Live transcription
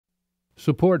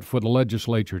Support for the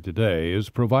Legislature Today is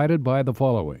provided by the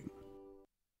following.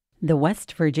 The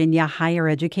West Virginia Higher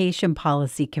Education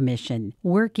Policy Commission,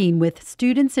 working with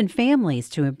students and families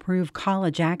to improve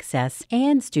college access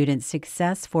and student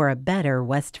success for a better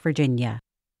West Virginia.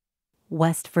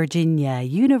 West Virginia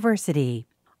University,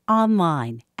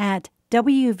 online at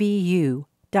wvu.edu.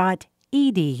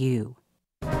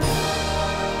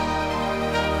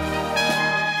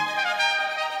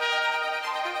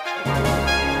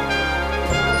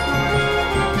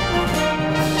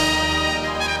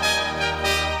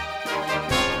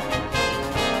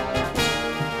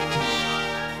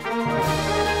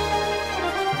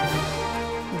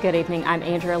 Good evening, I'm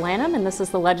Andrea Lanham, and this is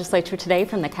the Legislature Today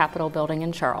from the Capitol Building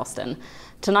in Charleston.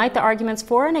 Tonight, the arguments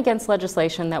for and against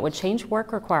legislation that would change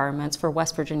work requirements for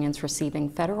West Virginians receiving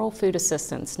federal food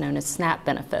assistance known as SNAP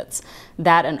benefits.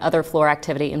 That and other floor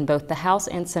activity in both the House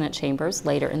and Senate chambers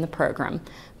later in the program.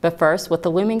 But first, with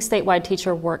the looming statewide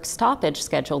teacher work stoppage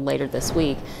scheduled later this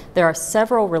week, there are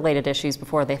several related issues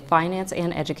before the Finance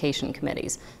and Education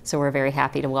Committees. So we're very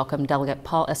happy to welcome Delegate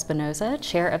Paul Espinoza,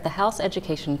 Chair of the House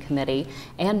Education Committee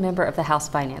and member of the House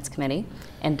Finance Committee,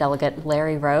 and Delegate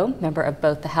Larry Rowe, member of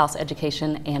both the House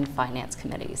Education and Finance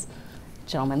Committees.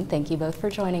 Gentlemen, thank you both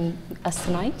for joining us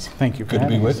tonight. Thank you for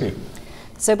having us. Good to be with you.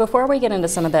 So before we get into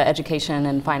some of the education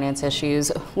and finance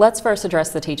issues, let's first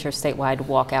address the teachers' statewide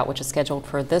walkout, which is scheduled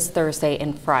for this Thursday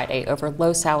and Friday over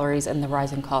low salaries and the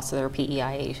rising cost of their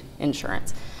PEIA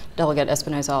insurance. Delegate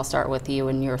Espinoza, I'll start with you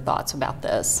and your thoughts about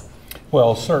this.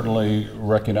 Well, certainly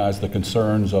recognize the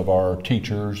concerns of our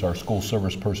teachers, our school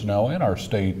service personnel, and our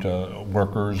state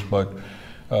workers, but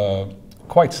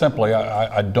quite simply,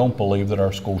 I don't believe that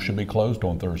our schools should be closed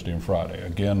on Thursday and Friday.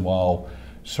 Again, while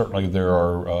certainly there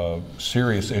are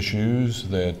serious issues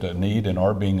that need and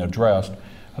are being addressed,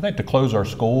 I think to close our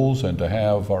schools and to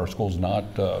have our schools not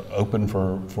open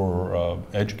for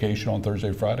education on Thursday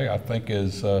and Friday, I think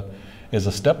is a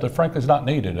step that frankly is not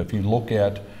needed. If you look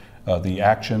at the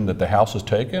action that the House has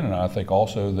taken, and I think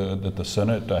also that the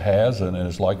Senate has and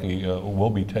is likely will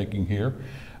be taking here,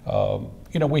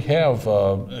 we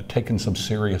have taken some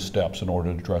serious steps in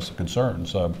order to address the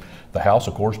concerns. The House,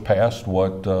 of course, passed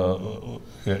what,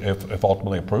 if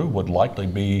ultimately approved, would likely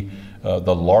be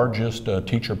the largest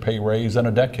teacher pay raise in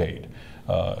a decade.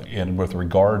 And with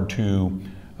regard to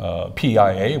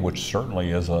PEIA, which certainly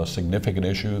is a significant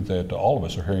issue that all of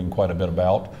us are hearing quite a bit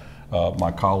about,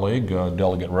 my colleague,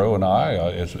 Delegate Rowe, and I,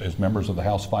 as members of the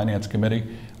House Finance Committee,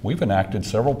 we've enacted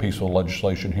several pieces of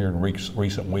legislation here in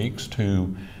recent weeks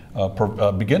to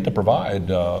begin to provide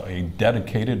a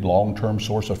dedicated long-term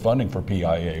source of funding for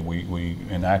PEIA. We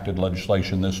enacted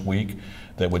legislation this week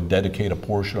that would dedicate a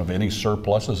portion of any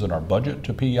surpluses in our budget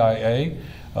to PEIA.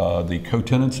 The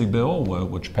co-tenancy bill,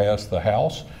 which passed the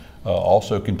House,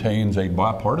 also contains a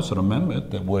bipartisan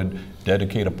amendment that would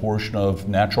dedicate a portion of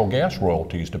natural gas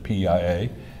royalties to PEIA.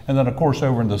 And then, of course,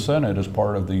 over in the Senate, as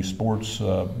part of the sports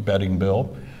betting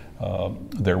bill,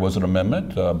 there was an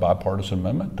amendment, a bipartisan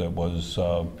amendment that was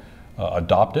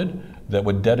adopted that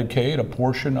would dedicate a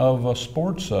portion of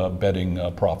sports betting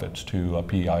profits to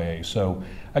PEIA. So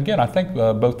again, I think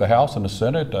both the House and the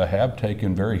Senate have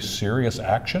taken very serious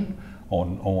action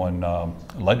on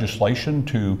legislation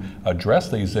to address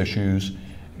these issues.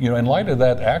 In light of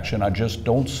that action, I just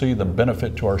don't see the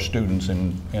benefit to our students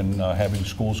in having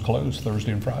schools closed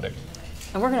Thursday and Friday.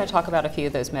 And we're going to talk about a few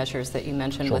of those measures that you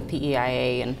mentioned Sure. with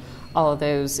PEIA and all of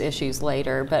those issues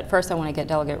later. But first, I want to get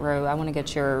Delegate Rowe. I want to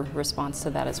get your response to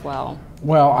that as well.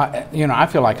 Well, I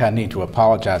feel like I need to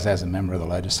apologize as a member of the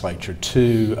legislature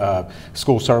to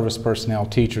school service personnel,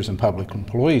 teachers, and public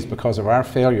employees because of our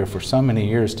failure for so many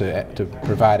years to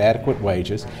provide adequate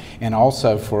wages and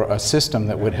also for a system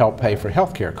that would help pay for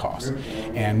health care costs.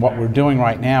 And what we're doing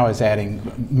right now is adding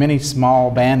many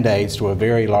small Band-Aids to a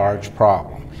very large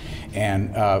problem.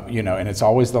 And and it's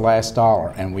always the last dollar,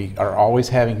 and we are always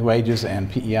having wages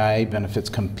and PEIA benefits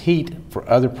compete for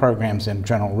other programs in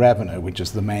general revenue, which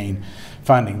is the main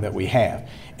funding that we have.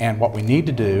 And what we need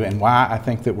to do, and why I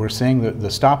think that we're seeing the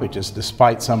stoppages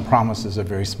despite some promises of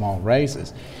very small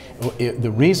raises, the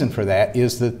reason for that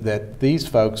is that these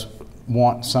folks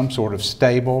want some sort of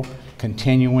stable,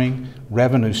 continuing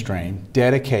revenue stream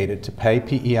dedicated to pay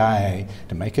PEIA,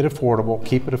 to make it affordable,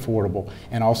 keep it affordable,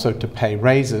 and also to pay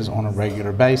raises on a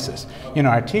regular basis.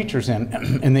 Our teachers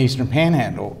in the Eastern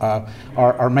Panhandle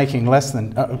are making less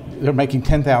than they're making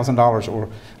 $10,000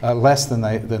 or less than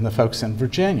the folks in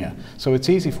Virginia. So it's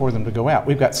easy for them to go out.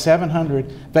 We've got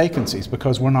 700 vacancies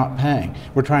because we're not paying.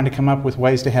 We're trying to come up with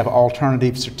ways to have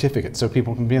alternative certificates so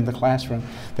people can be in the classroom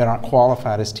that aren't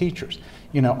qualified as teachers.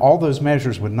 all those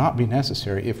measures would not be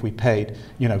necessary if we paid,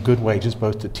 good wages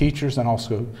both to teachers and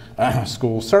also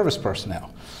school service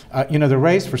personnel. The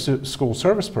raise for school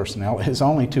service personnel is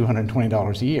only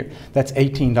 $220 a year. That's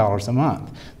 $18 a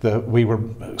month. We were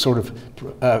sort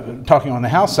of talking on the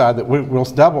House side that we'll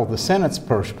double the Senate's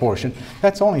portion.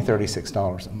 That's only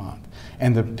 $36 a month.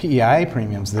 And the PEIA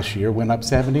premiums this year went up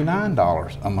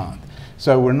 $79 a month.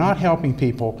 So we're not helping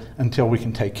people until we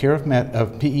can take care of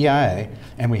PEIA,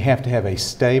 and we have to have a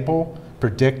stable,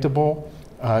 predictable,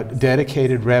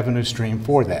 dedicated revenue stream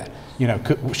for that.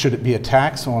 Should it be a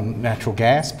tax on natural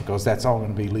gas because that's all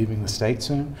going to be leaving the state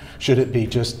soon? Should it be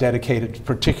just dedicated to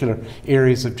particular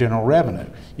areas of general revenue?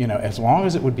 As long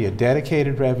as it would be a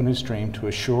dedicated revenue stream to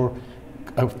assure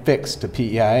a fix to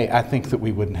PEIA, I think that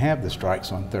we wouldn't have the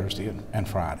strikes on Thursday and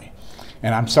Friday.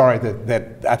 And I'm sorry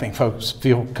that I think folks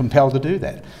feel compelled to do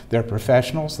that. They're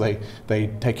professionals, they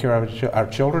take care of our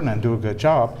children and do a good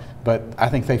job, but I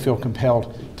think they feel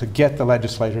compelled to get the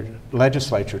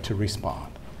legislature to respond.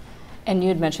 And you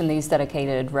had mentioned these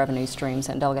dedicated revenue streams,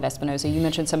 and Delegate Espinoza, you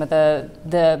mentioned some of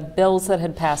the bills that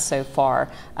had passed so far.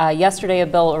 Yesterday, a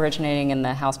bill originating in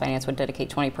the House Finance would dedicate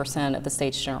 20% of the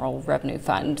state's general revenue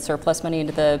fund surplus money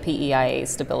into the PEIA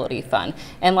Stability Fund.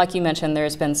 And like you mentioned,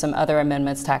 there's been some other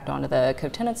amendments tacked onto the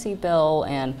co-tenancy bill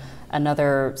and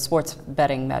another sports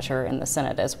betting measure in the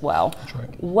Senate as well. That's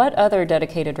right. What other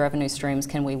dedicated revenue streams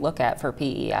can we look at for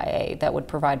PEIA that would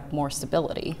provide more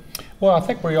stability? Well, I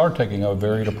think we are taking a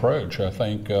varied approach. I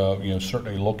think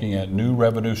certainly looking at new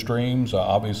revenue streams.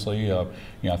 Obviously,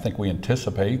 I think we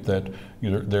anticipate that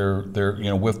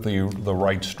they're with the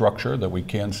right structure that we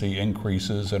can see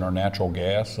increases in our natural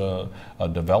gas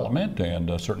development,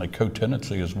 and certainly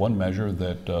co-tenancy is one measure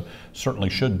that certainly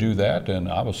should do that. And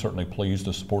I was certainly pleased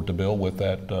to support the bill with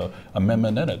that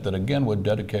amendment in it that again would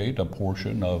dedicate a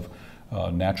portion of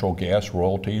natural gas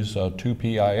royalties to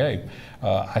PEIA.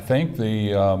 I think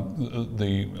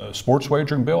the sports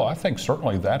wagering bill, I think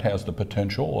certainly that has the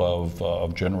potential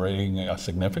of generating a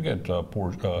significant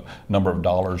number of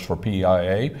dollars for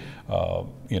PEIA.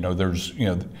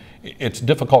 It's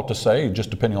difficult to say just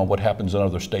depending on what happens in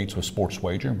other states with sports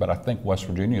wagering, but I think West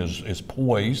Virginia is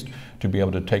poised to be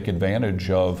able to take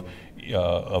advantage of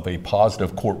a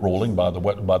positive court ruling by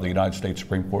the United States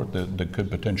Supreme Court that could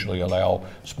potentially allow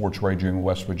sports wagering in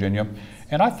West Virginia.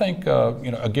 And I think,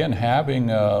 again, having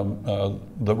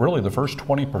really the first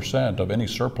 20% of any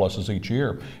surpluses each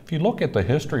year. If you look at the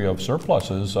history of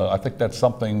surpluses, I think that's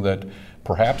something that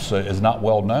perhaps is not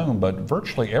well known, but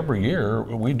virtually every year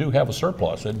we do have a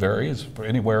surplus. It varies for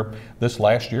anywhere. This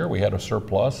last year we had a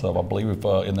surplus of, I believe,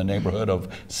 in the neighborhood of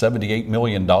 $78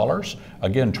 million.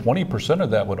 Again, 20% of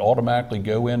that would automatically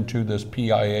go into this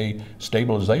PEIA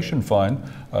stabilization fund.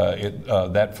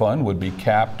 That fund would be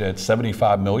capped at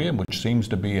 $75 million, which seems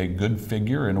to be a good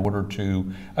figure in order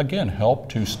to, again, help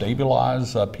to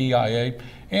stabilize PEIA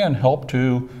and help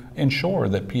to ensure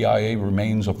that PEIA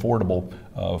remains affordable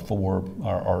for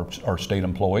our state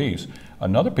employees.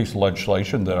 Another piece of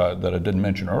legislation that I didn't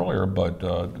mention earlier, but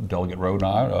Delegate Rowe and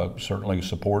I certainly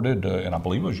supported, and I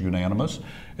believe it was unanimous,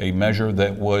 a measure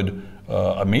that would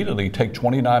immediately take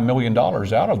 $29 million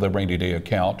out of the rainy day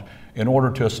account in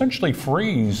order to essentially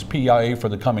freeze PEIA for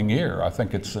the coming year. I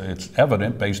think it's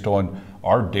evident based on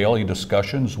our daily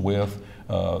discussions with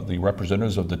the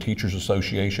representatives of the teachers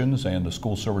associations and the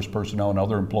school service personnel and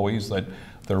other employees that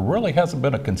there really hasn't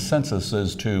been a consensus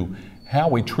as to how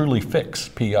we truly fix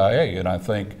PEIA. And I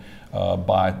think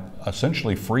by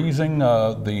essentially freezing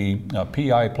the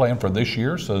PEIA plan for this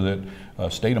year so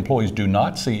that state employees do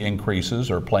not see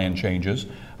increases or plan changes,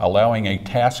 allowing a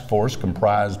task force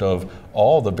comprised of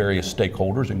all the various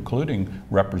stakeholders, including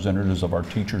representatives of our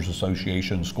teachers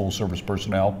association, school service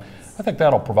personnel, I think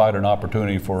that'll provide an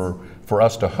opportunity for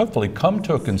us to hopefully come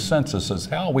to a consensus as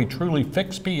how we truly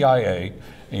fix PEIA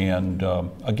and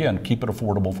again, keep it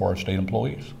affordable for our state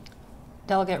employees.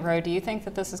 Delegate Rowe, do you think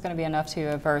that this is going to be enough to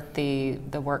avert the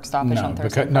work stoppage on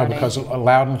Thursday and No, Friday? because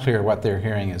loud and clear what they're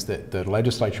hearing is that the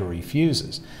legislature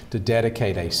refuses to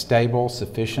dedicate a stable,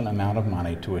 sufficient amount of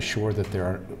money to assure that there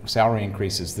are salary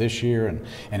increases this year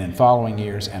and in following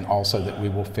years, and also that we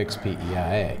will fix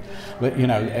PEIA. But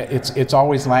it's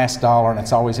always last dollar, and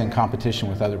it's always in competition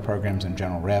with other programs in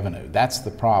general revenue. That's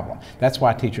the problem. That's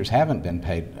why teachers haven't been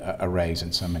paid a raise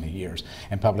in so many years,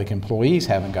 and public employees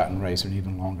haven't gotten raised in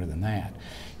even longer than that.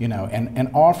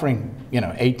 And offering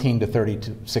 $18 to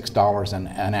 $36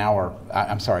 an hour,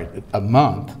 I'm sorry, a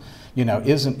month,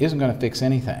 isn't going to fix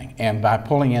anything. And by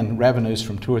pulling in revenues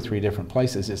from 2 or 3 different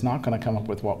places, it's not going to come up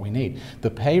with what we need.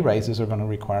 The pay raises are going to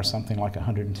require something like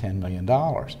 $110 million.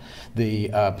 The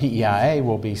PEIA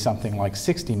will be something like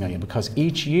 $60 million, because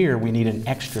each year we need an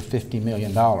extra $50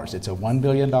 million. It's a $1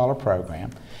 billion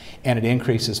program, and it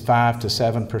increases 5 to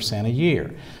 7% a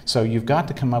year. So you've got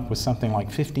to come up with something like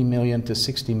 $50 million to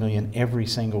 $60 million every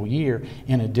single year,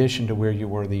 in addition to where you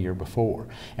were the year before.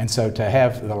 And so to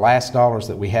have the last dollars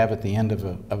that we have at the end of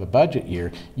a budget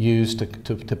year used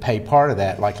to pay part of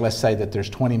that, like let's say that there's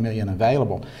 $20 million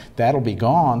available, that'll be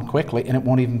gone quickly, and it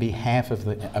won't even be half of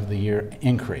the year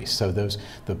increase. So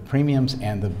the premiums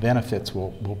and the benefits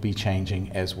will be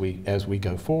changing as we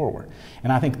go forward.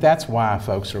 And I think that's why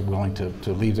folks are willing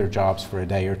to leave their jobs for a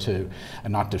day or two,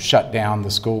 and not to shut down the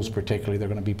schools particularly. They're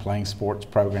going to be playing sports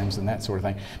programs and that sort of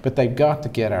thing. But they've got to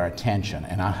get our attention,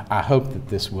 and I hope that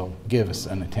this will give us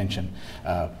an attention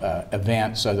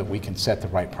event so that we can set the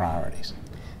right priorities.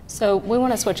 So we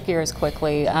want to switch gears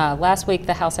quickly. Last week,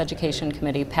 the House Education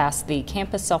Committee passed the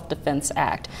Campus Self-Defense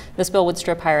Act. This bill would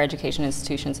strip higher education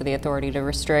institutions of the authority to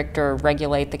restrict or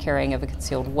regulate the carrying of a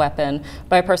concealed weapon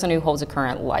by a person who holds a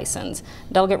current license.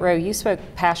 Delegate Rowe, you spoke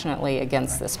passionately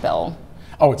against this bill.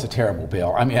 Oh, it's a terrible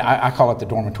bill. I mean, I call it the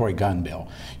dormitory gun bill.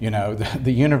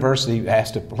 The university has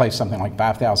to place something like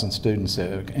 5,000 students,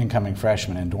 incoming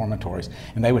freshmen, in dormitories,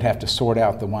 and they would have to sort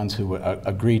out the ones who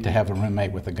agreed to have a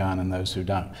roommate with a gun and those who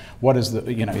don't. What is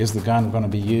is the gun going to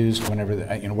be used whenever,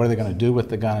 what are they going to do with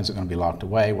the gun? Is it going to be locked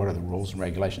away? What are the rules and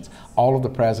regulations? All of the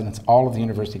presidents, all of the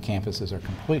university campuses are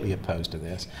completely opposed to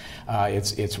this.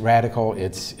 It's radical.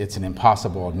 It's an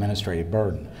impossible administrative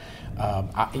burden.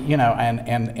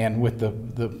 And with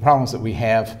the problems that we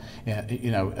have,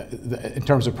 in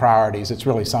terms of priorities, it's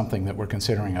really something that we're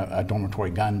considering a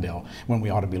dormitory gun bill when we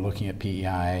ought to be looking at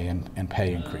PEIA and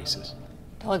pay increases.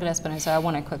 Delegate Espinosa, I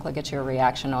want to quickly get your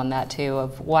reaction on that too,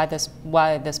 of why this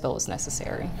bill is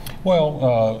necessary.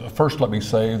 Well, first let me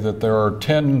say that there are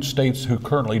 10 states who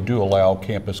currently do allow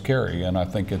campus carry, and I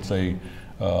think it's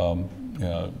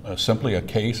simply a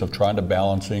case of trying to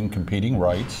balancing competing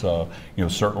rights.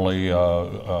 Certainly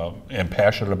am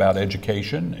passionate about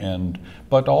education,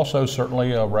 but also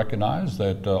certainly recognize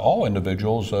that all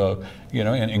individuals,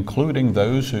 including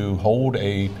those who hold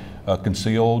a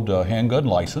concealed handgun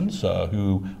license,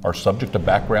 who are subject to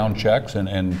background checks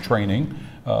and training,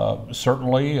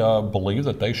 certainly believe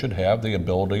that they should have the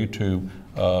ability to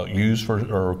use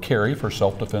or carry for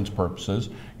self-defense purposes,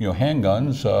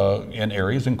 handguns in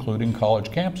areas including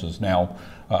college campuses. Now,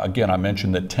 again, I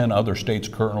mentioned that 10 other states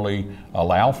currently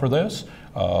allow for this.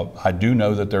 I do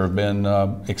know that there have been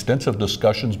extensive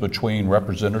discussions between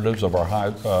representatives of our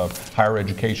higher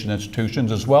education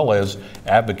institutions, as well as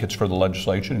advocates for the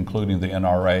legislation, including the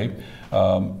NRA.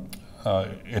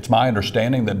 It's my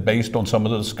understanding that based on some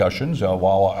of the discussions,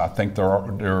 while I think there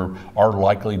are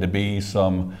likely to be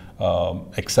some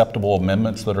acceptable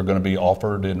amendments that are going to be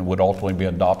offered and would ultimately be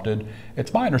adopted,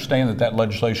 it's my understanding that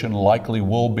legislation likely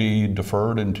will be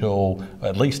deferred until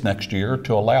at least next year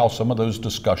to allow some of those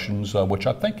discussions, which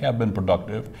I think have been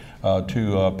productive,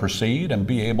 to proceed and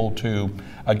be able to,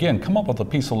 again, come up with a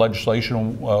piece of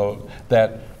legislation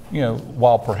that,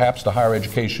 while perhaps the higher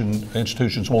education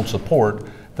institutions won't support,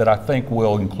 that I think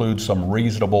will include some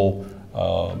reasonable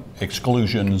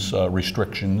exclusions,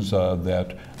 restrictions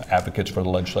that advocates for the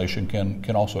legislation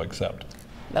can also accept.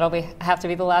 That'll have to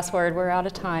be the last word. We're out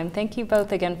of time. Thank you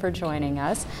both again for joining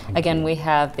us. Again, we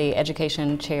have the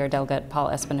Education Chair, Delegate Paul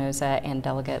Espinosa, and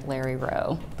Delegate Larry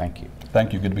Rowe. Thank you.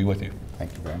 Thank you. Good to be with you.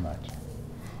 Thank you very much.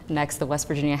 Next, the West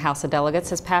Virginia House of Delegates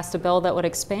has passed a bill that would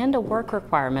expand a work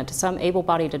requirement to some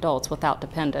able-bodied adults without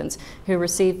dependents who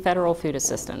receive federal food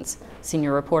assistance.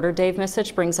 Senior reporter Dave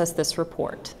Misich brings us this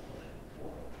report.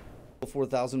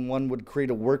 4001 would create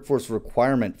a workforce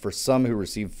requirement for some who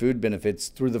receive food benefits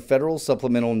through the Federal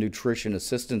Supplemental Nutrition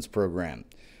Assistance Program,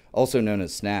 also known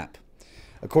as SNAP.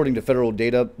 According to federal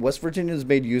data, West Virginia has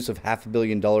made use of $500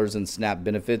 million in SNAP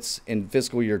benefits in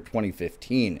fiscal year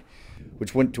 2015,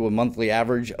 which went to a monthly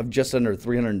average of just under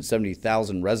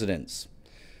 370,000 residents.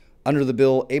 Under the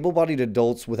bill, able-bodied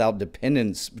adults without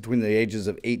dependents between the ages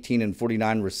of 18 and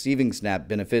 49 receiving SNAP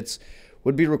benefits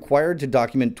would be required to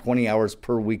document 20 hours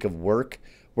per week of work,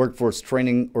 workforce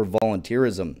training, or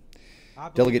volunteerism.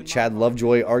 Delegate Chad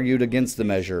Lovejoy argued against the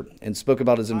measure and spoke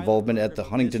about his involvement at the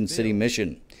Huntington City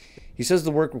Mission. He says the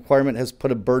work requirement has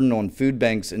put a burden on food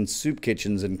banks and soup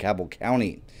kitchens in Cabell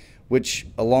County, which,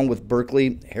 along with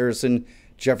Berkeley, Harrison,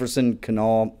 Jefferson,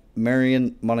 Kanawha,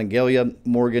 Marion, Monongalia,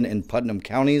 Morgan, and Putnam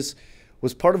counties,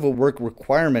 was part of a work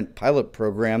requirement pilot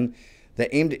program that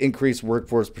aim to increase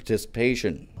workforce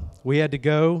participation. We had to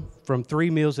go from 3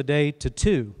 meals a day to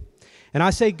 2. And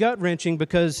I say gut-wrenching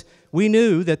because we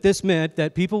knew that this meant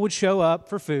that people would show up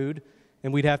for food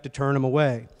and we'd have to turn them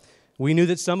away. We knew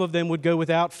that some of them would go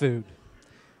without food.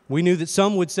 We knew that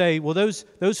some would say, well,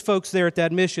 those folks there at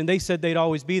that mission, they said they'd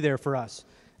always be there for us,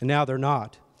 and now they're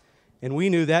not. And we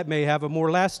knew that may have a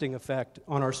more lasting effect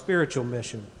on our spiritual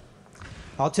mission.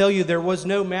 I'll tell you, there was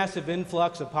no massive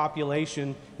influx of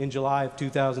population in July of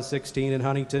 2016 in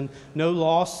Huntington, no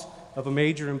loss of a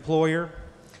major employer.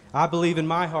 I believe in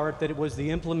my heart that it was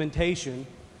the implementation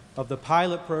of the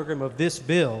pilot program of this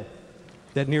bill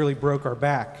that nearly broke our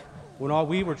back, when all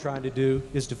we were trying to do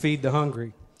is to feed the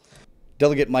hungry.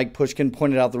 Delegate Mike Pushkin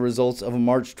pointed out the results of a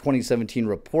March 2017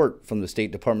 report from the State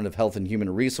Department of Health and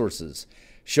Human Resources,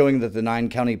 showing that the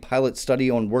 9-county pilot study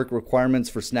on work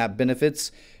requirements for SNAP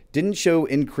benefits didn't show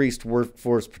increased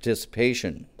workforce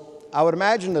participation. I would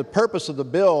imagine the purpose of the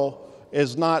bill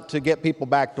is not to get people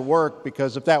back to work,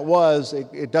 because if that was,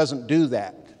 it doesn't do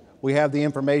that. We have the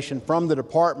information from the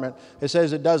department that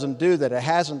says it doesn't do that. It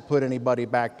hasn't put anybody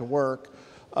back to work.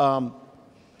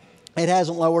 It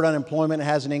hasn't lowered unemployment. It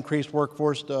hasn't increased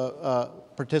workforce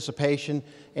participation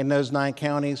in those 9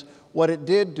 counties. What it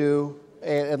did do,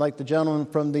 and like the gentleman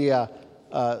from the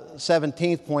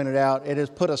 17th pointed out, it has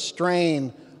put a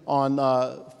strain on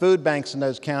food banks in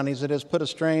those counties. It has put a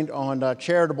strain on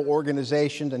charitable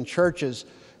organizations and churches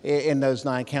in those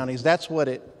 9 counties. That's what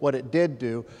it did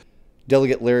do.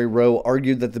 Delegate Larry Rowe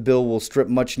argued that the bill will strip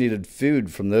much-needed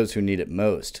food from those who need it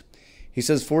most. He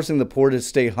says forcing the poor to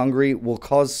stay hungry will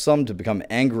cause some to become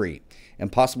angry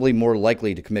and possibly more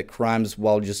likely to commit crimes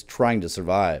while just trying to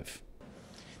survive.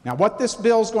 Now, what this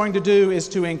bill is going to do is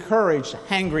to encourage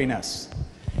hangriness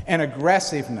and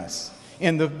aggressiveness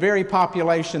in the very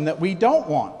population that we don't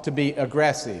want to be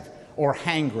aggressive or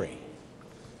hangry.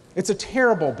 It's a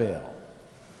terrible bill.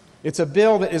 It's a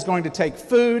bill that is going to take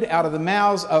food out of the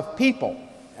mouths of people.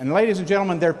 And ladies and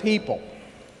gentlemen, they're people.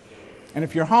 And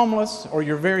if you're homeless or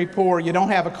you're very poor, you don't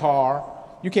have a car,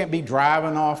 you can't be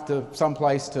driving off to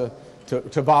someplace to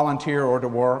volunteer or to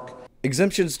work.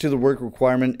 Exemptions to the work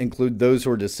requirement include those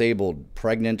who are disabled,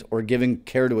 pregnant, or giving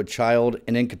care to a child,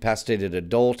 an incapacitated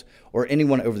adult, or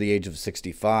anyone over the age of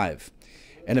 65.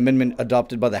 An amendment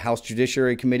adopted by the House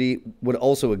Judiciary Committee would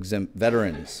also exempt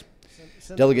veterans.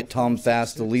 Delegate Tom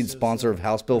Fast, the lead sponsor of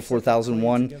House Bill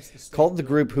 4001, called the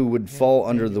group who would fall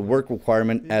under the work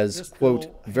requirement as,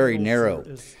 quote, very narrow.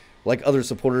 Like other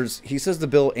supporters, he says the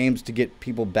bill aims to get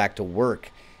people back to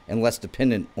work and less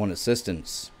dependent on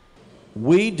assistance.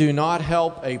 We do not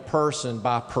help a person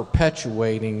by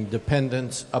perpetuating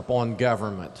dependence upon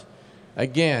government.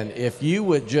 Again, if you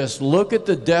would just look at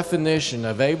the definition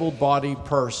of able-bodied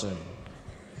person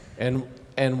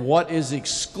and what is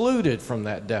excluded from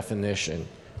that definition,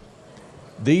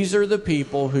 these are the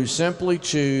people who simply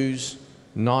choose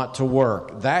not to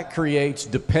work. That creates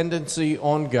dependency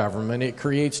on government. It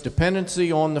creates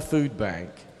dependency on the food bank.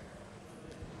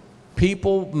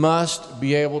 People must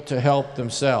be able to help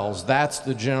themselves. That's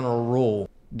the general rule.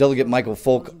 Delegate Michael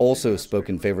Folk also spoke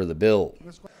in favor of the bill.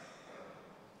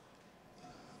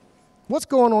 What's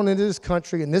going on in this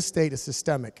country and this state is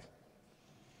systemic.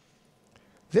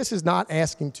 This is not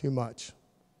asking too much.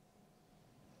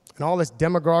 And all this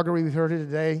demagoguery we've heard here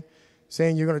today,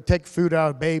 saying you're going to take food out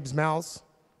of babes' mouths,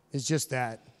 is just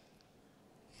that.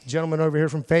 The gentleman over here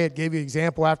from Fayette gave you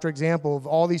example after example of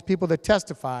all these people that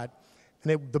testified,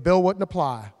 and the bill wouldn't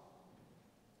apply.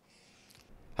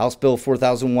 House Bill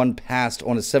 4001 passed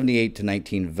on a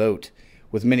 78-19 vote,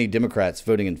 with many Democrats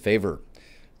voting in favor.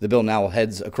 The bill now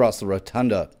heads across the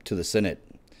rotunda to the Senate.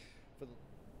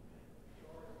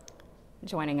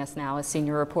 Joining us now is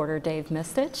senior reporter Dave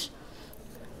Mistich.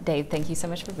 Dave, thank you so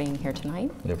much for being here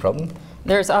tonight. No problem.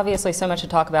 There's obviously so much to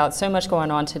talk about, so much going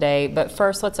on today, but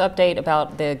first let's update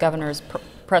about the governor's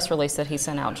press release that he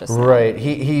sent out just now. Right.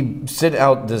 He sent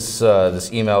out this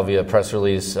email via press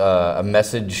release, a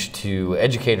message to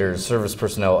educators, service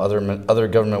personnel, other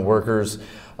government workers,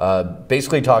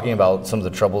 basically talking about some of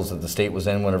the troubles that the state was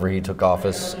in whenever he took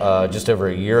office just over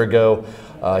a year ago.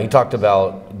 He talked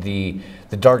about the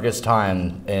darkest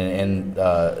time in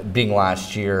being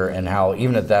last year, and how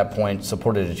even at that point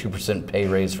supported a 2% pay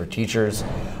raise for teachers.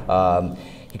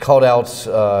 He called out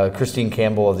Christine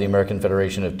Campbell of the American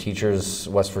Federation of Teachers,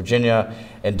 West Virginia,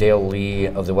 and Dale Lee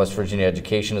of the West Virginia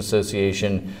Education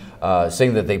Association,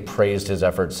 saying that they praised his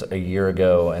efforts a year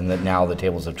ago and that now the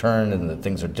tables have turned and that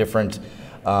things are different.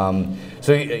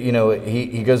 So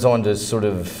he goes on to sort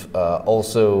of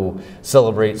also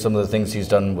celebrate some of the things he's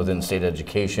done within state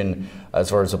education, as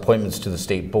far as appointments to the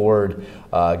state board,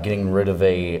 getting rid of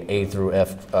A through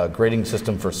F grading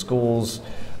system for schools,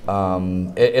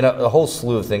 and a whole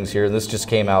slew of things here. And this just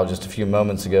came out just a few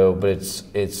moments ago, but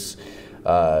it's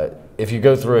if you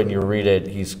go through it and you read it,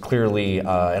 he's clearly,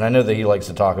 and I know that he likes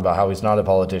to talk about how he's not a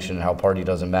politician and how party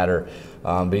doesn't matter,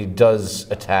 but he does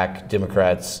attack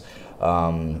Democrats,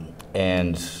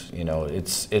 and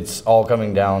it's all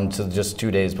coming down to just 2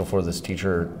 days before this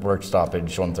teacher work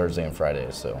stoppage on Thursday and Friday.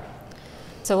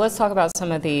 So let's talk about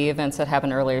some of the events that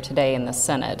happened earlier today in the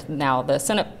Senate. Now, the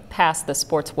Senate passed the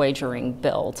sports wagering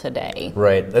bill today.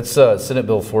 Right, that's Senate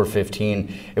Bill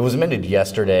 415. It was amended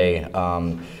yesterday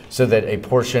so that a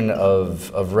portion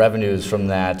of revenues from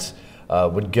that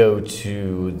would go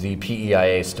to the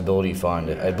PEIA Stability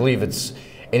Fund. I believe it's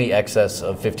any excess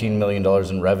of $15 million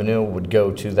in revenue would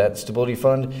go to that stability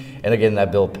fund. And again,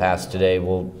 that bill passed today.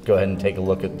 We'll go ahead and take a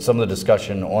look at some of the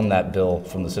discussion on that bill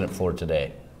from the Senate floor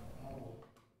today.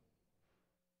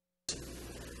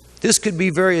 This could be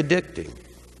very addicting.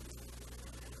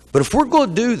 But if we're going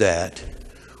to do that,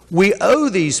 we owe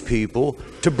these people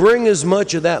to bring as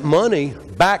much of that money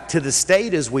back to the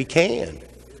state as we can.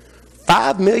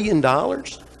 $5 million?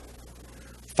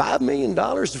 $5 million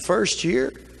the first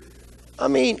year? I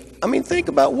mean, think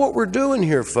about what we're doing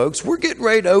here, folks. We're getting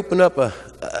ready to open up a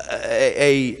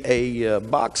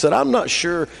box that I'm not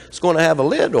sure is going to have a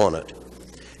lid on it.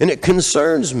 And it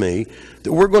concerns me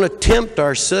that we're going to tempt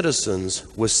our citizens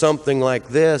with something like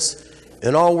this,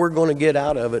 and all we're going to get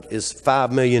out of it is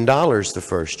 $5 million the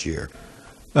first year.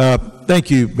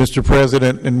 Thank you, Mr.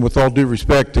 President, and with all due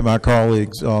respect to my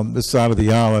colleagues on this side of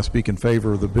the aisle, I speak in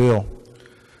favor of the bill.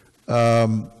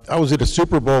 I was at a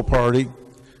Super Bowl party,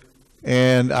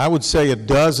 and I would say a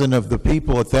dozen of the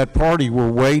people at that party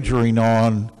were wagering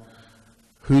on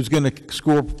who's going to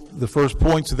score the first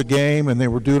points of the game, and they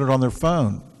were doing it on their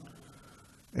phone.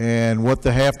 And what the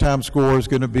halftime score is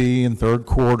going to be in third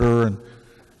quarter, and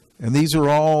these are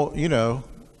all,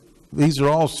 these are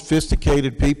all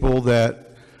sophisticated people that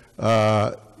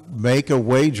make a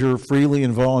wager freely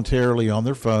and voluntarily on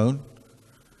their phone.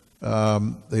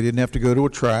 They didn't have to go to a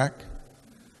track.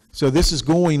 So this is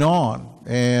going on,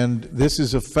 and this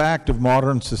is a fact of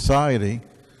modern society,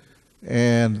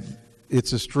 and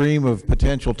it's a stream of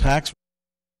potential tax.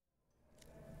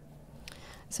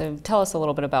 So tell us a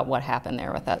little bit about what happened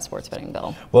there with that sports betting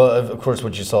bill. Well, of course,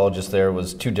 what you saw just there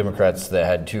was two Democrats that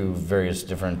had two various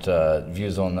different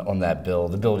views on that bill.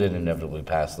 The bill didn't inevitably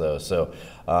pass, though, so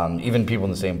even people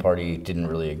in the same party didn't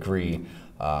really agree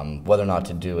whether or not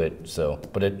to do it.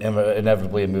 But it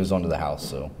inevitably moves on to the House,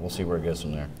 so we'll see where it goes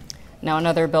from there. Now,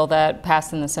 another bill that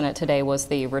passed in the Senate today was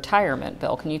the retirement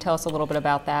bill. Can you tell us a little bit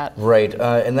about that? Right,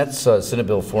 and that's Senate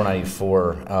Bill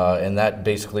 494, and that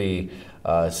basically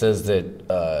says that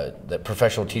that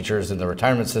professional teachers in the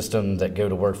retirement system that go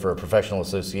to work for a professional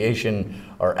association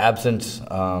are absent.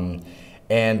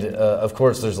 And of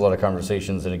course, there's a lot of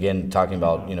conversations, and again, talking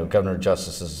about Governor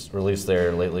Justice's release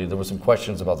there lately. There were some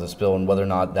questions about this bill and whether or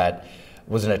not that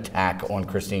was an attack on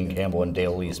Christine Campbell and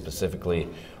Dale Lee specifically.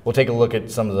 We'll take a look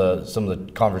at some of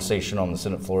the conversation on the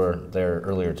Senate floor there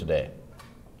earlier today.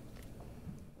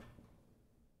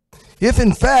 If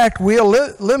in fact we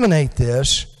eliminate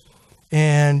this,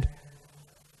 and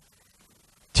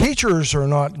teachers are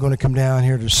not going to come down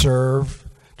here to serve,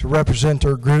 to represent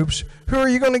their groups, who are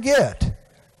you going to get?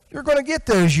 You're going to get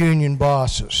those union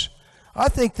bosses. I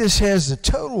think this has the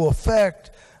total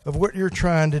effect of what you're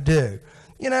trying to do.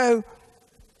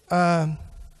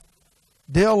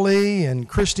 Dale Lee and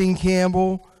Christine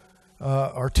Campbell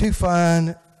are two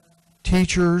fine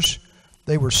teachers.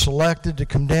 They were selected to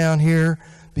come down here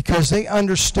because they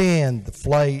understand the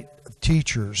plight of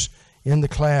teachers in the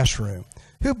classroom.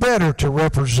 Who better to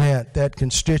represent that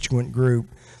constituent group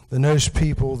than those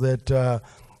people that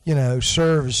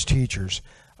serve as teachers?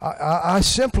 I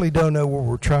simply don't know what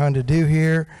we're trying to do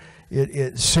here.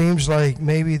 It seems like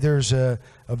maybe there's a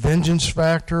vengeance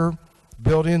factor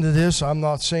built into this. I'm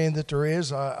not saying that there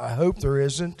is. I hope there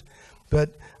isn't.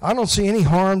 But I don't see any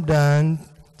harm done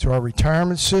to our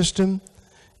retirement system.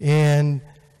 And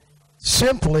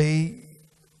simply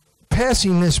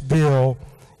passing this bill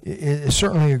is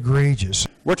certainly egregious.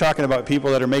 We're talking about people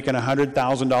that are making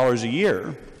 $100,000 a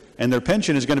year And their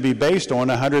pension is going to be based on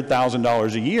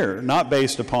 $100,000 a year, not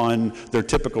based upon their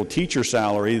typical teacher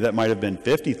salary that might have been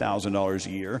 $50,000 a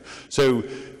year. So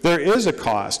there is a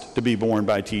cost to be borne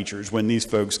by teachers when these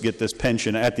folks get this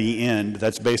pension at the end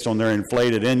that's based on their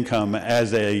inflated income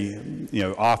as a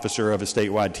officer of a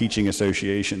statewide teaching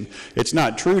association. It's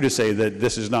not true to say that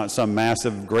this is not some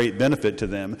massive great benefit to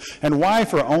them. And why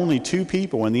for only 2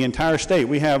 people in the entire state?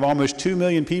 We have almost 2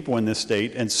 million people in this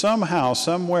state, and somehow,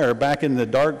 somewhere back in the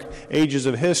dark ages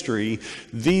of history,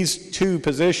 these 2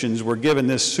 positions were given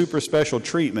this super special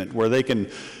treatment where they can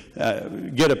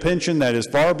get a pension that is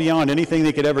far beyond anything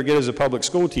they could ever get as a public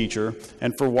school teacher.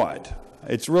 And for what?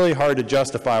 It's really hard to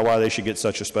justify why they should get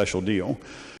such a special deal.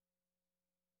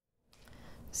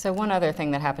 So one other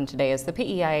thing that happened today is the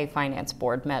PEIA Finance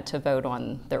Board met to vote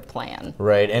on their plan.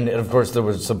 Right, and of course there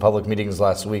was some public meetings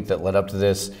last week that led up to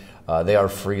this. They are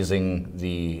freezing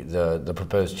the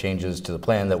proposed changes to the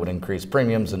plan that would increase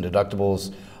premiums and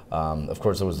deductibles. Of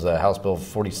course, there was the House Bill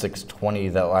 4620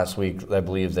 that last week, I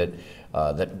believe, that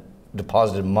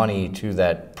deposited money to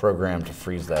that program to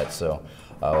freeze that. So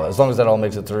as long as that all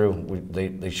makes it through,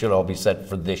 they should all be set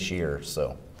for this year.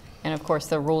 So. And of course,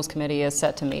 the Rules Committee is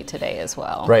set to meet today as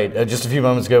well. Right. Just a few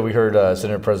moments ago, we heard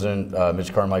Senate President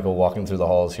Mitch Carmichael walking through the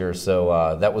halls here.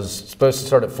 So that was supposed to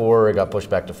start at 4. It got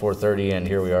pushed back to 4:30, and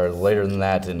here we are later than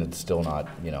that, and it's still not,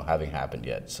 having happened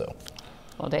yet. So.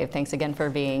 Well, Dave, thanks again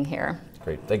for being here.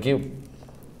 Great. Thank you.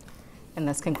 And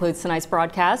this concludes tonight's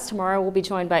broadcast. Tomorrow we'll be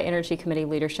joined by Energy Committee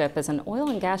leadership as an oil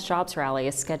and gas jobs rally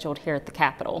is scheduled here at the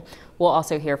Capitol. We'll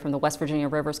also hear from the West Virginia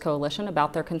Rivers Coalition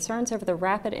about their concerns over the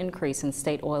rapid increase in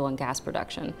state oil and gas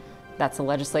production. That's the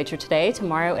Legislature Today,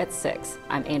 tomorrow at 6.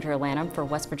 I'm Andrea Lanham for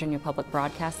West Virginia Public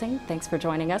Broadcasting. Thanks for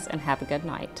joining us and have a good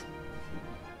night.